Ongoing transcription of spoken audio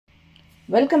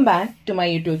Welcome back to my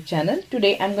YouTube channel.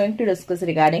 Today I'm going to discuss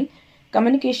regarding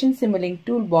Communication Simulink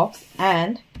Toolbox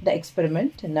and the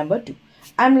experiment number 2.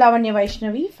 I'm Lavanya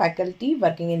Vaishnavi, faculty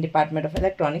working in Department of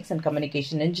Electronics and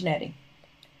Communication Engineering.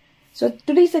 So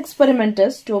today's experiment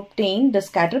is to obtain the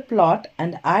scatter plot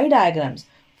and eye diagrams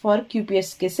for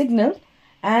QPSK signal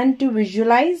and to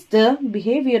visualize the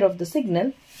behavior of the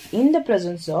signal in the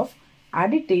presence of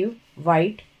additive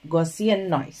white Gaussian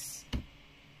noise.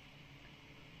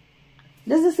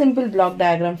 This is a simple block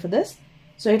diagram for this.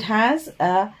 So it has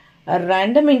a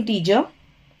random integer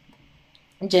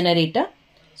generator.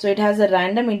 So it has a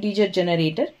random integer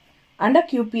generator and a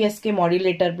QPSK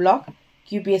modulator block,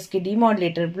 QPSK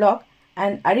demodulator block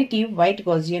and additive white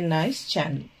Gaussian noise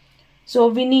channel. So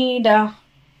we need a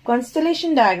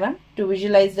constellation diagram to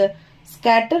visualize the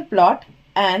scatter plot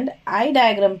and eye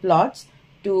diagram plots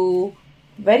to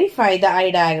verify the eye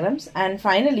diagrams, and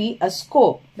finally a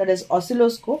scope, that is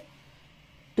oscilloscope,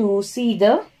 to see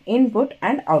the input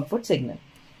and output signal.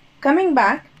 Coming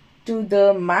back to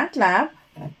the Matlab,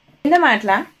 in the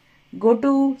Matlab, go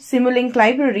to Simulink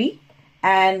library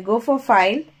and go for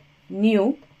File,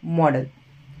 New Model.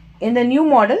 In the new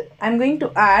model, I'm going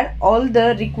to add all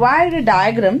the required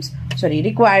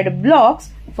required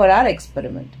blocks for our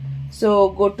experiment. So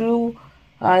go to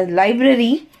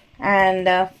library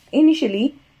and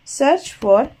initially search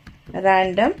for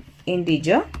random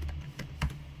integer.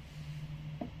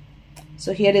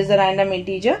 So here is a random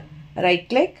integer, right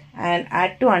click and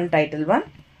add to untitled one.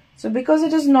 So because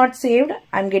it is not saved,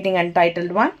 I'm getting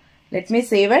untitled one. Let me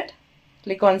save it.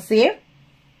 Click on save.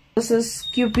 This is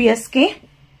QPSK.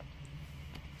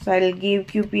 So I'll give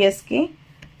QPSK.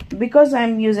 Because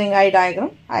I'm using eye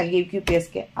diagram, I'll give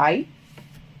QPSK eye.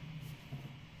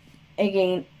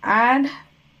 Again add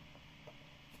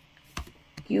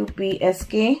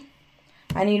QPSK.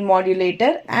 I need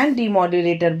modulator and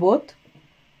demodulator both.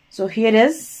 So here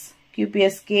is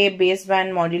QPSK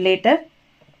baseband modulator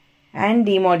and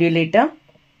demodulator.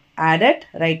 Add it,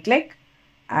 right click,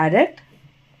 add it.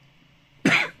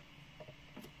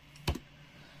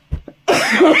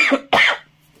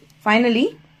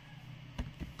 Finally,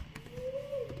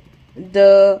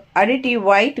 the additive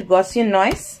white Gaussian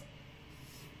noise.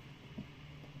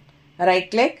 Right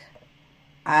click,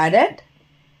 add it,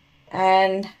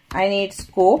 and I need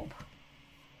scope.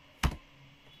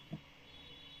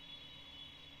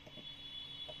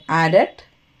 Add it.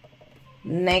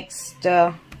 Next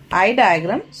eye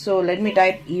diagram. So let me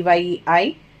type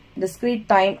EYEI, discrete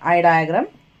time eye diagram.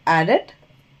 Add it.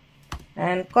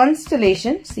 And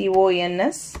constellation,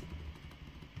 CONS,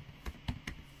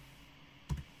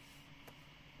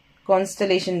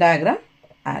 constellation diagram.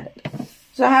 Add it.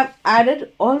 So I have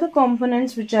added all the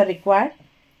components which are required.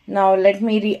 Now let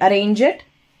me rearrange it.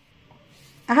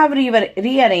 I have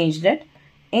rearranged it.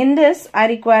 In this, I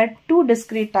require two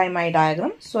discrete time eye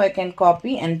diagrams, so I can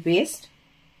copy and paste.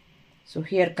 So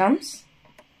here comes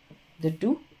the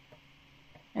two,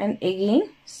 and again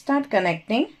start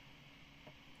connecting.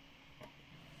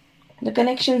 The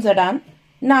connections are done.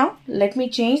 Now let me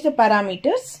change the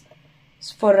parameters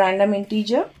for random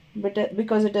integer, but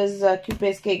because it is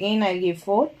QPSK, again I'll give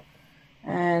 4,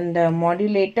 and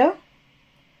modulator,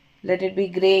 let it be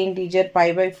gray integer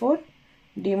pi by 4.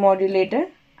 Demodulator,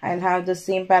 I'll have the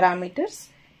same parameters,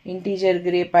 integer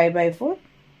gray pi by 4,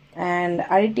 and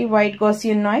additive white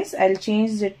Gaussian noise, I'll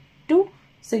change it to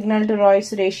signal to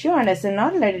noise ratio, and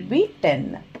SNR, let it be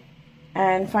 10.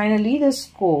 And finally the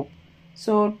scope.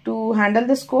 So to handle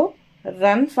the scope,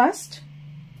 run first.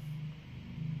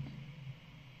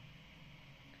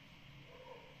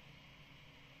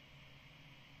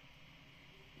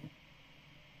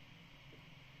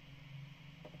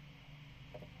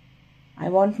 I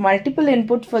want multiple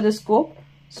input for the scope.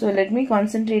 So let me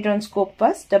concentrate on scope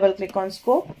first. Double click on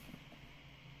scope.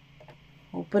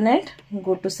 Open it.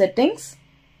 Go to settings.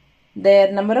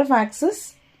 There number of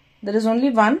axes. There is only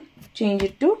one. Change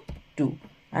it to 2.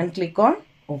 And click on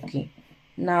OK.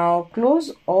 Now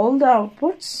close all the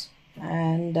outputs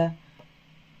and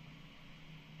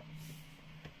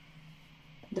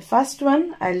the first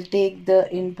one, I'll take the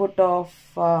input of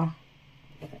the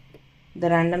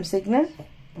random signal.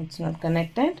 It's not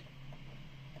connected.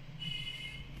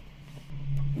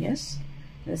 Yes.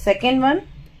 The second one,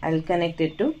 I'll connect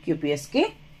it to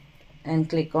QPSK and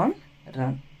click on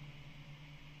run.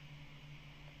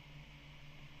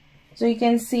 So you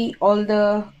can see all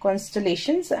the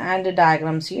constellations and the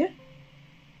diagrams here.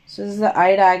 So this is the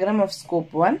eye diagram of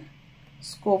scope 1.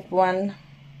 Scope 1.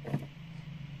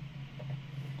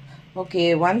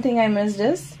 Okay, one thing I missed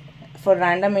is for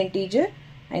random integer,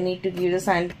 I need to give the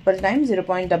sample time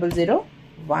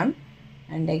 0.001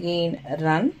 and again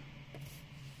run.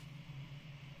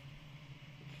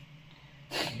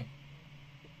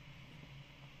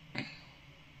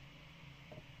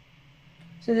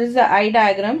 So this is the eye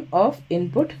diagram of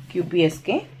input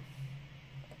QPSK.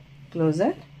 Close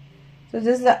it. So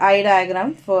this is the eye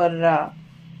diagram for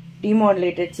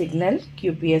demodulated signal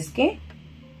QPSK.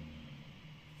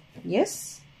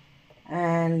 Yes.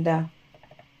 And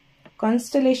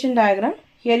constellation diagram.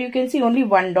 Here you can see only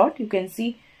one dot. You can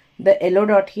see the yellow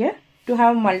dot here. To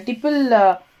have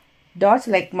multiple dots,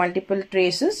 like multiple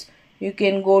traces, you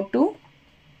can go to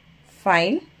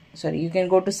you can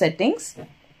go to settings.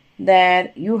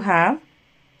 There you have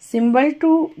symbol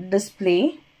to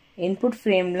display input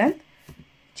frame length.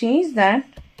 Change that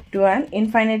to an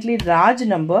infinitely large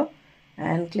number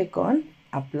and click on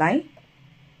apply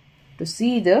to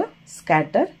see the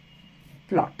scatter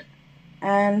plot.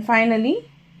 And finally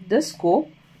the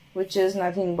scope, which is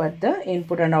nothing but the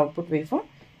input and output waveform.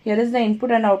 Here is the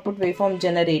input and output waveform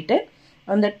generated.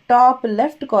 On the top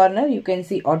left corner you can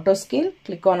see auto scale.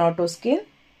 Click on auto scale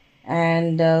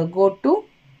and go to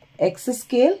X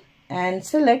scale and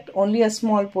select only a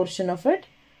small portion of it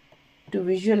to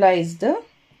visualize the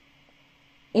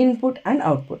input and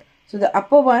output. So the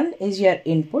upper one is your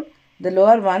input, the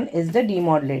lower one is the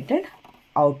demodulated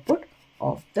output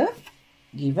of the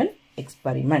given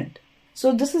experiment.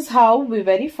 So this is how we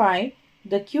verify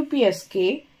the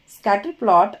QPSK scatter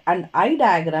plot and eye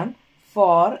diagram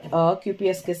for a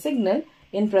QPSK signal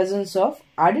in presence of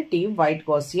additive white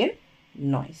Gaussian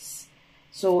noise.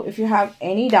 So if you have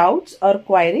any doubts or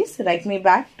queries, write me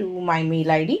back to my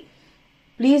mail ID.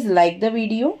 Please like the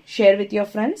video, share with your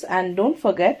friends, and don't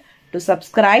forget to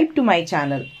subscribe to my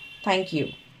channel. Thank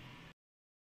you.